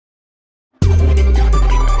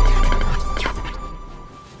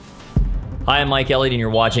Hi, I'm Mike Elliott, and you're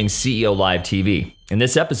watching CEO Live TV. In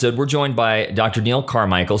this episode, we're joined by Dr. Neil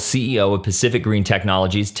Carmichael, CEO of Pacific Green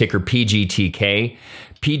Technologies, ticker PGTK.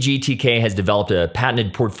 PGTK has developed a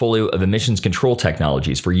patented portfolio of emissions control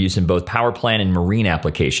technologies for use in both power plant and marine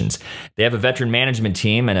applications. They have a veteran management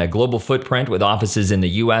team and a global footprint with offices in the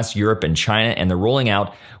US, Europe, and China, and they're rolling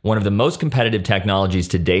out one of the most competitive technologies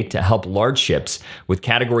to date to help large ships with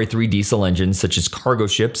Category 3 diesel engines, such as cargo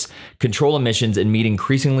ships, control emissions and meet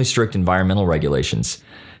increasingly strict environmental regulations.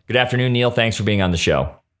 Good afternoon, Neil. Thanks for being on the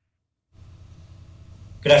show.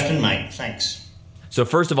 Good afternoon, Mike. Thanks. So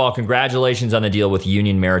first of all, congratulations on the deal with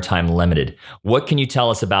Union Maritime Limited. What can you tell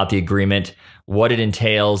us about the agreement, what it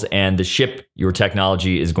entails, and the ship your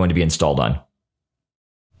technology is going to be installed on?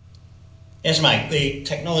 Yes, Mike. The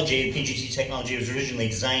technology, PGT technology, was originally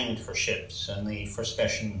designed for ships, and the first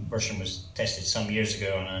version was tested some years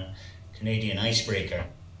ago on a Canadian icebreaker.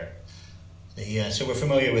 So we're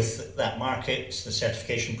familiar with that market, the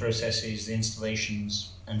certification processes, the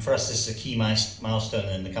installations, and for us this is a key milestone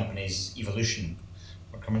in the company's evolution.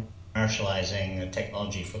 We're commercializing a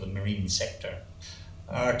technology for the marine sector.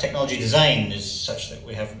 Our technology design is such that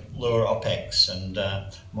we have lower OPEX and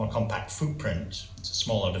more compact footprint. It's a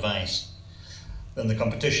smaller device than the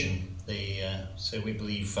competition. So we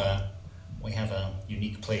believe we have a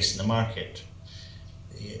unique place in the market.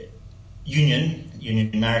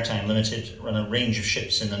 Union Maritime Limited run a range of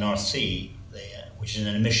ships in the North Sea, which is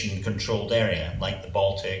an emission-controlled area, like the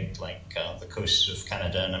Baltic, like the coasts of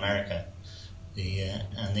Canada and America.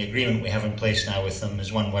 And the agreement we have in place now with them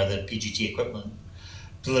is one where the PGT equipment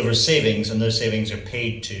delivers savings, and those savings are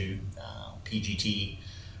paid to PGT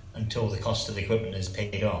until the cost of the equipment is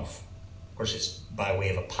paid off. Of course, it's by way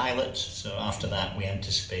of a pilot, so after that we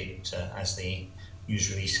anticipate, as the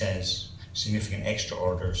news release says, significant extra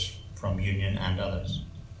orders from Union and others.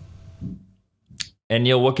 And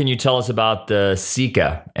Neil, what can you tell us about the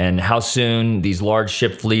SECA and how soon these large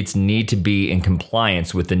ship fleets need to be in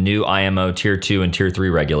compliance with the new IMO Tier 2 and Tier 3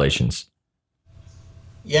 regulations?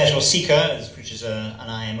 Yes, well, SECA, which is an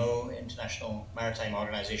IMO, International Maritime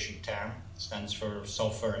Organization term, stands for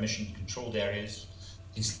Sulfur Emission Controlled Areas.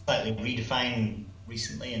 It's slightly redefined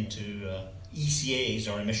recently into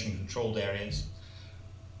ECAs, or Emission Controlled Areas.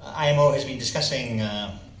 IMO has been discussing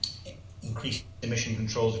increased emission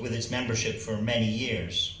controls with its membership for many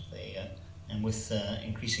years. And with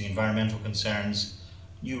increasing environmental concerns,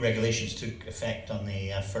 new regulations took effect on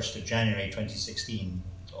the 1st of January 2016.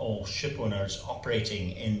 All ship owners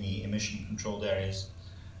operating in the emission controlled areas,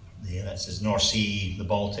 that's the North Sea, the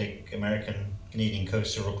Baltic, American, Canadian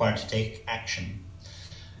coasts, are required to take action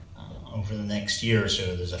over the next year or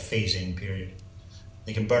so. There's a phase-in period.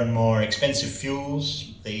 They can burn more expensive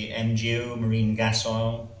fuels, the MGO, marine gas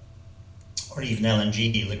oil, or even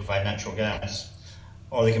LNG, liquefied natural gas,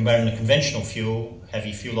 or they can burn the conventional fuel,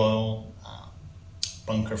 heavy fuel oil,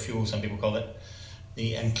 bunker fuel, some people call it,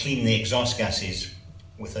 and clean the exhaust gases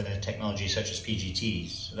with a technology such as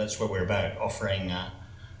PGTs. So that's what we're about, offering a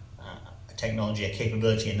technology, a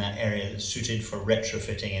capability in that area that's suited for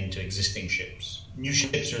retrofitting into existing ships. New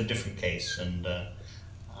ships are a different case, and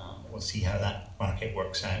we'll see how that market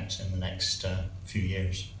works out in the next few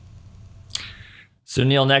years. So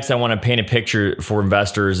Neil, next I want to paint a picture for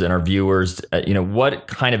investors and our viewers. What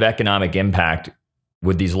kind of economic impact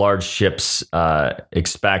would these large ships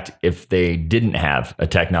expect if they didn't have a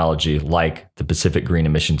technology like the Pacific Green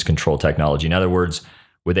Emissions Control technology? In other words,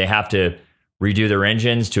 would they have to redo their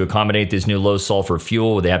engines to accommodate this new low sulfur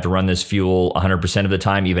fuel? Would they have to run this fuel 100% of the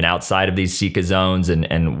time, even outside of these SECA zones?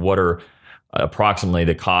 And what are approximately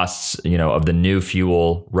the costs, of the new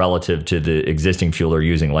fuel relative to the existing fuel they're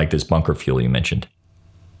using, like this bunker fuel you mentioned?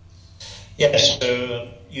 Yes, so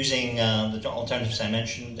using the alternatives I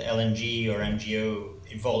mentioned, LNG or MGO,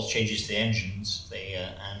 involves changes to the engines,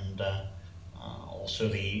 and also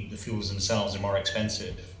the fuels themselves are more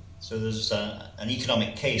expensive. So there's an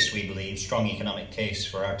economic case, we believe, strong economic case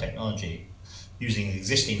for our technology, using the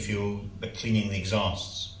existing fuel but cleaning the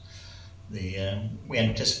exhausts. We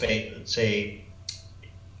anticipate that, say,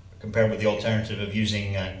 compared with the alternative of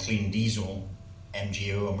using clean diesel,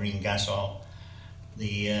 MGO or marine gas oil,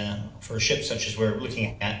 for a ship such as we're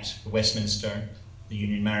looking at, the Westminster, the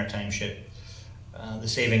Union Maritime ship, the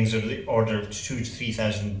savings are the order of $2,000 to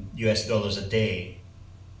 $3,000 a day.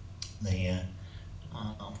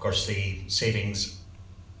 Of course, the savings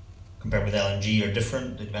compared with LNG are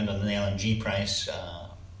different. They depend on the LNG price,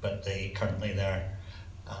 but currently they're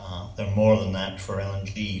more than that for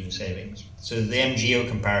LNG savings. So the MGO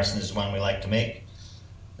comparison is one we like to make,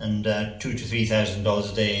 and $2,000 to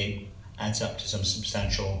 $3,000 a day adds up to some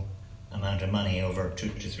substantial amount of money over 2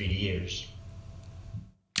 to 3 years.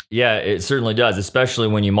 Yeah, it certainly does, especially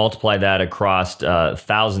when you multiply that across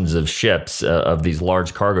thousands of ships, of these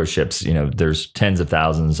large cargo ships. You know, there's tens of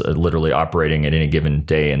thousands literally operating at any given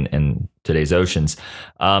day in today's oceans.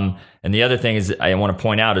 And the other thing is I want to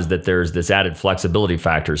point out is that there's this added flexibility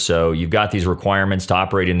factor. So you've got these requirements to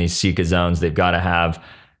operate in these Sika zones. They've got to have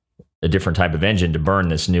a different type of engine to burn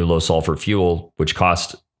this new low sulfur fuel, which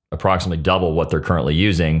costs approximately double what they're currently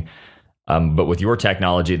using. But with your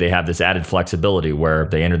technology, they have this added flexibility where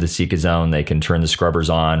they enter the Sika zone, they can turn the scrubbers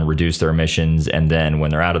on, reduce their emissions, and then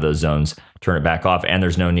when they're out of those zones, turn it back off. And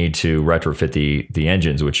there's no need to retrofit the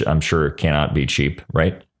engines, which I'm sure cannot be cheap,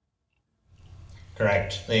 right?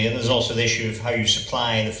 Correct. There's also the issue of how you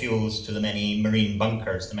supply the fuels to the many marine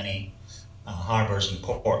bunkers, the many harbours and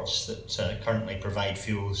ports that currently provide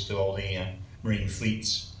fuels to all the marine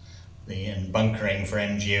fleets. The bunkering for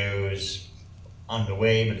MGOs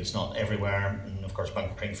underway, but it's not everywhere. And of course,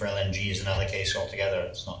 bunkering for LNG is another case altogether.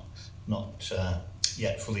 It's not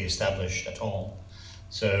yet fully established at all.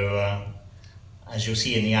 So, as you'll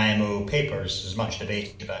see in the IMO papers, there's much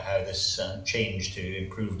debate about how this change to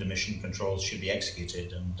improved emission controls should be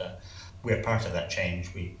executed, and we're part of that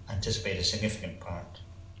change. We anticipate a significant part.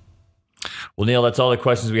 Well, Neil, that's all the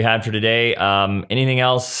questions we had for today. Anything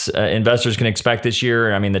else investors can expect this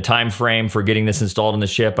year? I mean, the time frame for getting this installed on the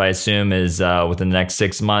ship, I assume, is within the next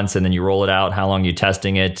 6 months, and then you roll it out. How long are you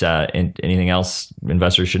testing it? Anything else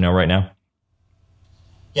investors should know right now?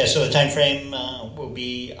 Yeah, so the time frame will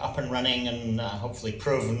be up and running and hopefully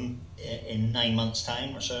proven in 9 months'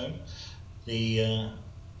 time or so. We're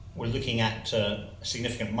looking at a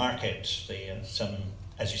significant market. Some,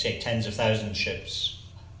 as you say, tens of thousands of ships.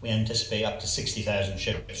 We anticipate up to 60,000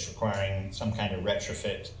 ships requiring some kind of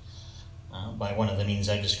retrofit by one of the means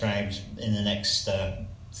I've described in the next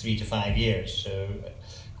 3 to 5 years. So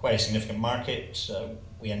quite a significant market.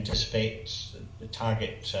 We anticipate the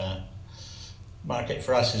target market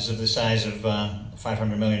for us is of the size of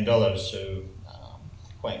 $500 million, so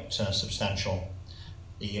quite substantial.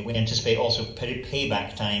 We anticipate also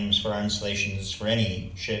payback times for our installations for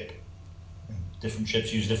any ship. Different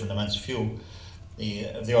ships use different amounts of fuel.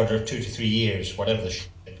 Of the order of 2 to 3 years, whatever the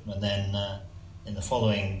ship, and then in the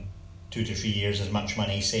following 2 to 3 years, as much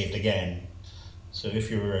money saved again. So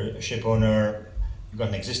if you're a ship owner, you've got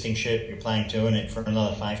an existing ship, you're planning to own it for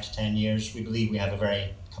another 5 to 10 years, we believe we have a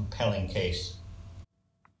very compelling case.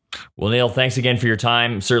 Well, Neil, thanks again for your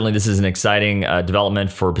time. Certainly, this is an exciting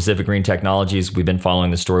development for Pacific Green Technologies. We've been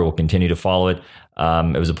following the story. We'll continue to follow it.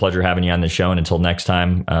 It was a pleasure having you on the show, and until next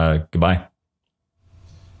time, goodbye.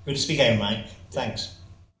 Good to speak again, Mike. Thanks.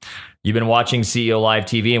 You've been watching CEO Live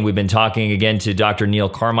TV, and we've been talking again to Dr. Neil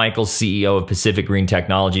Carmichael, CEO of Pacific Green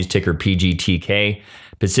Technologies, ticker PGTK.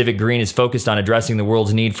 Pacific Green is focused on addressing the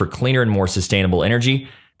world's need for cleaner and more sustainable energy.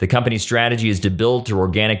 The company's strategy is to build through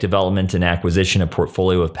organic development and acquisition a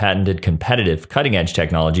portfolio of patented, competitive, cutting-edge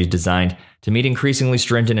technologies designed to meet increasingly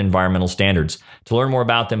stringent environmental standards. To learn more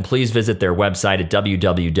about them, please visit their website at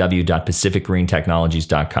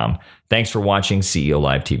www.pacificgreentechnologies.com. Thanks for watching CEO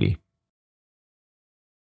Live TV.